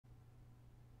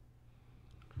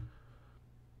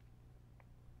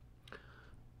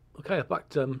Okay, I've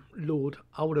backed Lord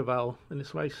Alverdale in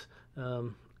this race.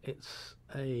 It's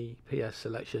a PS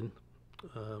selection,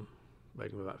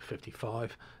 rating of about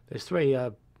 55. There's three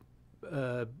uh,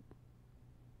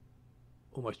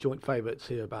 almost joint favourites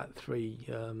here, about through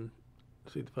the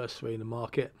first three in the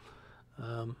market.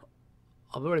 Um,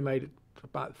 I've already made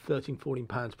about 13,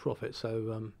 £14 profit,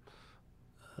 so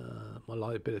my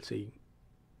liability,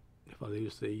 if I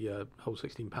lose the whole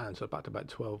 £16, so back to about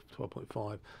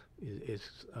 12.5,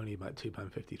 is only about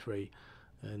 £2.53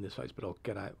 in this race, but I'll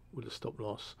get out with a stop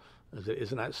loss as it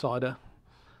is an outsider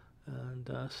and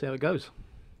see how it goes.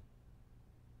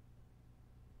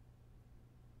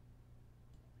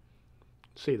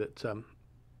 See that I've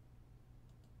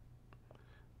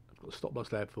got a stop loss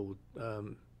there for a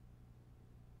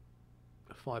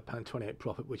 £5.28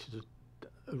 profit, which is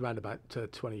around about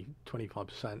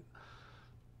 25%.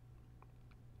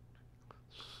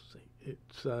 It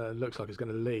looks like it's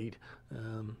going to lead,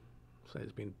 so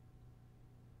it's been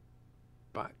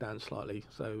back down slightly.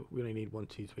 So we only need 1,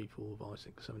 2, 3, 4, 5,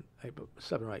 6, 7, 8, but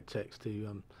 7 or 8 ticks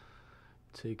to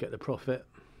get the profit.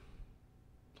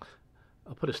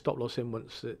 I'll put a stop loss in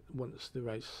once the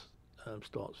race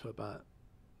starts for about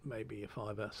maybe a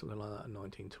fiver, something like that, at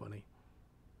 19.20.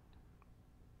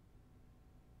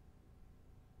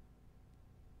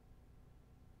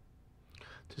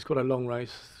 Just got a long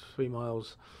race, 3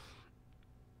 miles.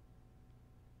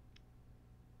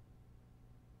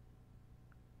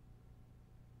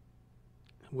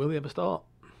 Will he ever start?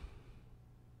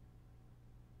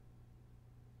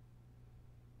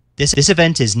 This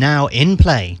event is now in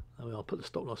play. I'll put the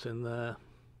stop loss in there.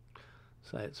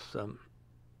 Say it's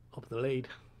off the lead.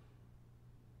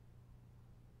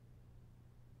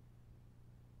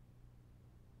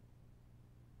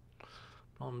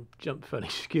 I'm jumped fairly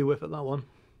skew with at that one.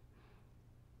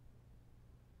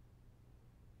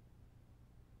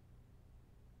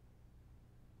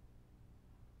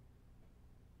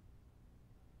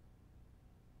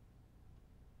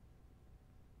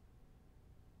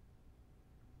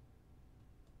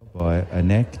 By a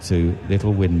neck to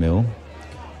Little Windmill,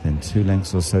 then 2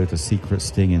 lengths or so to Secret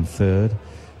Sting in third,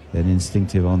 then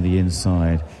Instinctive on the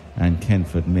inside and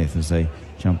Kenford Myth as they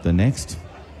jump the next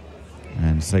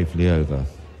and safely over.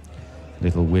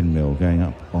 Little Windmill going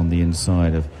up on the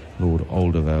inside of Lord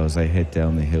Aldervale as they head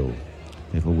down the hill.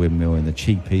 Little Windmill in the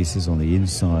cheek pieces on the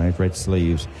inside, red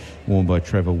sleeves worn by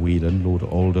Trevor Whelan. Lord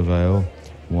Aldervale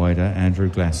wider, Andrew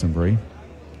Glastonbury.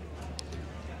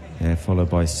 Followed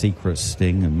by Secret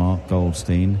Sting and Mark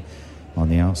Goldstein on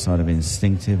the outside of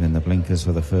Instinctive in the blinkers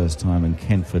for the first time, and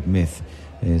Kenford Myth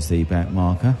is the back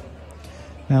marker.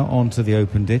 Now on to the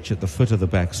open ditch at the foot of the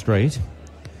back straight.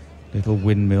 Little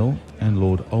Windmill and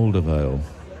Lord Aldervale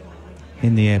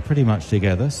in the air pretty much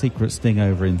together. Secret Sting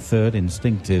over in third,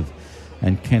 Instinctive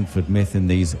and Kenford Myth in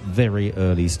these very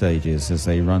early stages as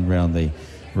they run round the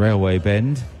railway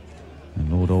bend,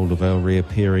 and Lord Aldervale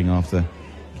reappearing after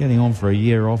getting on for a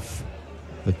year off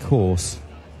the course.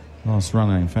 Last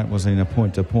runner, in fact, was in a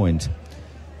point-to-point.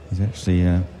 He's actually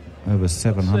over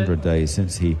 700 days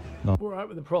since he... We're out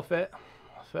with the profit.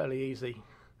 Fairly easy.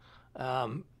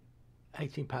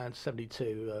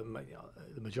 £18.72.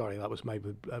 The majority of that was made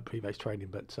with pre-race trading,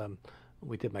 but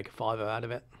we did make a fiver out of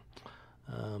it.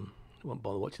 Won't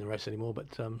bother watching the rest anymore, but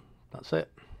that's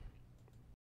it.